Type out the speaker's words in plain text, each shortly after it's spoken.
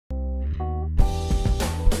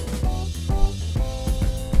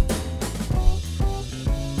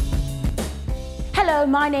Hello,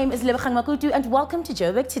 my name is Lebogang Makutu and welcome to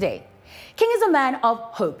Joburg Today. King is a man of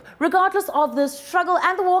hope. Regardless of the struggle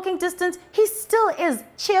and the walking distance, he still is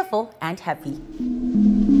cheerful and happy.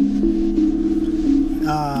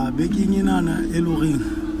 Beking in an eloring,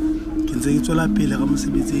 can say it's all a pillar of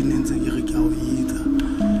Mississippi and say Yerika.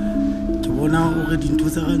 To one hour already in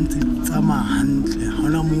 2000, Sama Handle,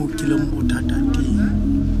 Honamu Kilombo Tata Tea.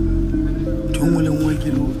 Tumul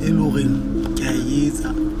Wakilo, Eloring,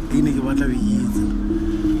 Kayeza, Inigabata Yeza.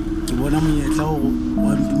 To one of me at low,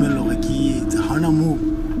 one to Meloraki, the Honamu,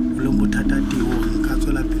 Lombo Tata Tea, or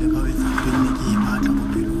Catola Pilaka is a Piniki Bata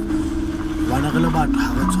Pilo. One of about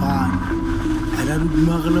Hagatwan. I don't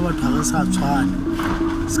know about Hagasatwan.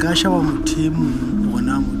 Skashawa Mutimu,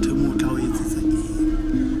 Wana Mutimu Tawis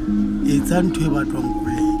again. It's unto about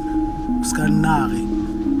one Scanari,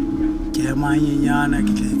 Germaniana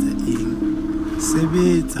Kileta in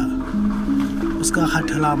Sevita, Oscar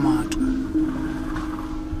Hatalamata.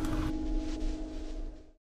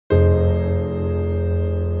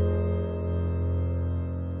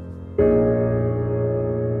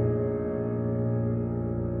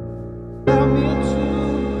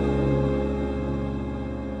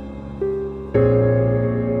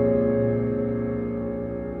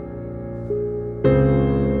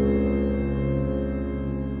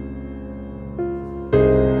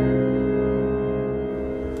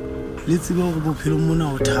 Let's go to Pilumuna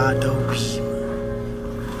or Tata.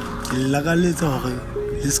 Lagaletore,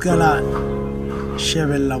 Liscala,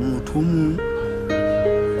 Chevella Mutumu,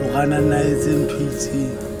 Orana Nizin Pizzi,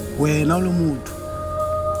 when all the mood.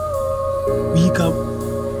 We come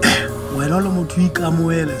when all the mood we come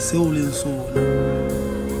well, soul and soul.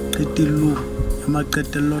 Ketilu,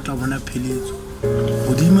 Yamaketelota on a pilizo.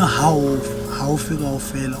 Udima how figure of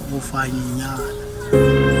fell or finding yard.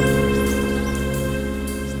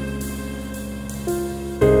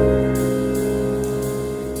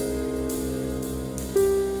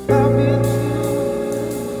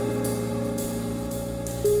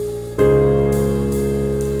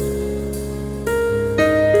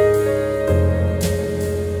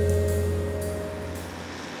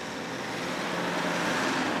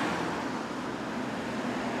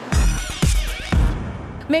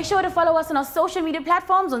 Make sure to follow us on our social media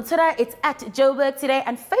platforms. On Twitter, it's at Joburg Today,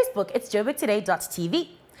 and Facebook, it's joburgtoday.tv.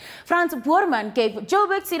 Frans Bornman gave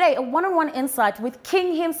Joburg Today a one-on-one insight with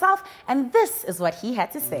King himself, and this is what he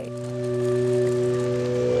had to say.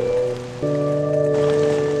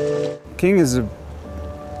 King is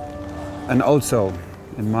an old soul,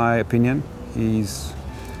 in my opinion. He's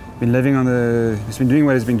been living on he's been doing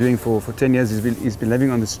what he's been doing for 10 years. He's been living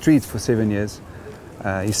on the streets for 7 years.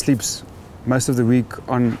 He sleeps most of the week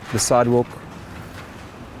on the sidewalk,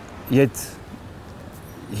 yet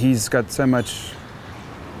he's got so much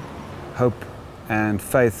hope and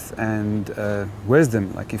faith and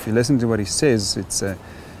wisdom. Like if you listen to what he says,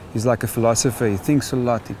 he's like a philosopher. He thinks a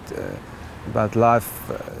lot about life.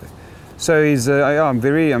 So I'm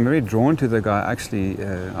very drawn to the guy. Actually,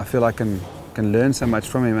 I feel I can learn so much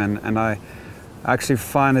from him, and I actually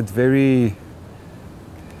find it very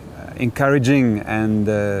encouraging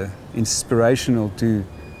and inspirational to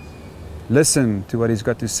listen to what he's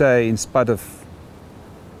got to say in spite of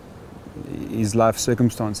his life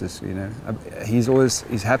circumstances. You know, he's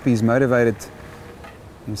happy, he's motivated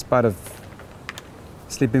in spite of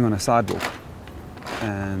sleeping on a sidewalk,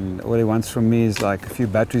 and all he wants from me is like a few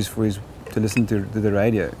batteries for to listen to the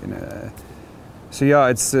radio. You know, so yeah,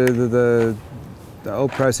 it's the whole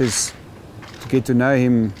process to get to know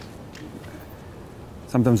him.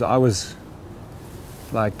 Sometimes I was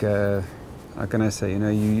like, how can I say, you know,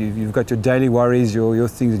 you've got your daily worries, your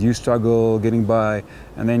things that you struggle getting by,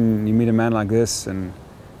 and then you meet a man like this, and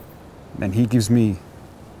he gives me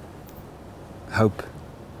hope.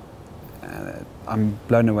 I'm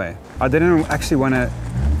blown away. I didn't actually want to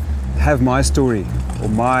have my story or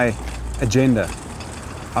my agenda.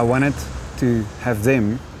 I wanted to have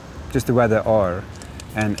them just the way they are,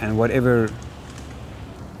 and whatever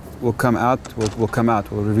will come out, will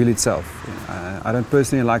reveal itself. I don't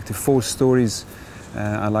personally like to force stories.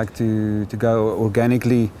 I like to go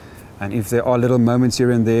organically, and if there are little moments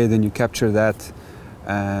here and there, then you capture that,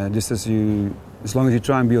 just as long as you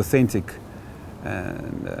try and be authentic.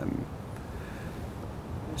 And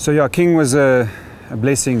so yeah, King was a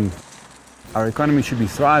blessing. Our economy should be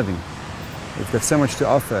thriving. We've got so much to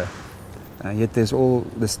offer, yet there's all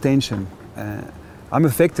this tension. I'm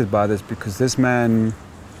affected by this because this man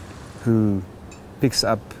who picks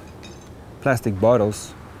up plastic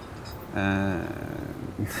bottles,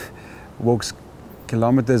 walks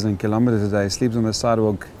kilometers and kilometers a day, sleeps on the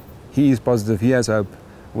sidewalk, he is positive, he has hope,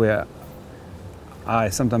 where I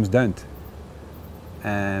sometimes don't.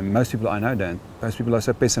 And most people I know don't. Most people are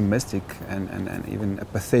so pessimistic and even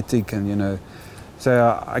apathetic, and you know.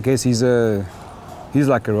 So I guess he's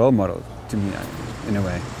like a role model to me in a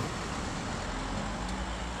way.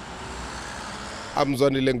 I'm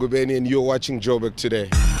Zonile Ngubeni and you're watching Joburg Today.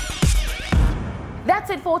 That's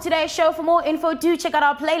it for today's show. For more info, do check out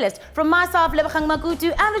our playlist. From myself, Lebogang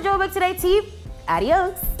Makutu, and the Joburg Today team,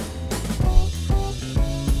 adios.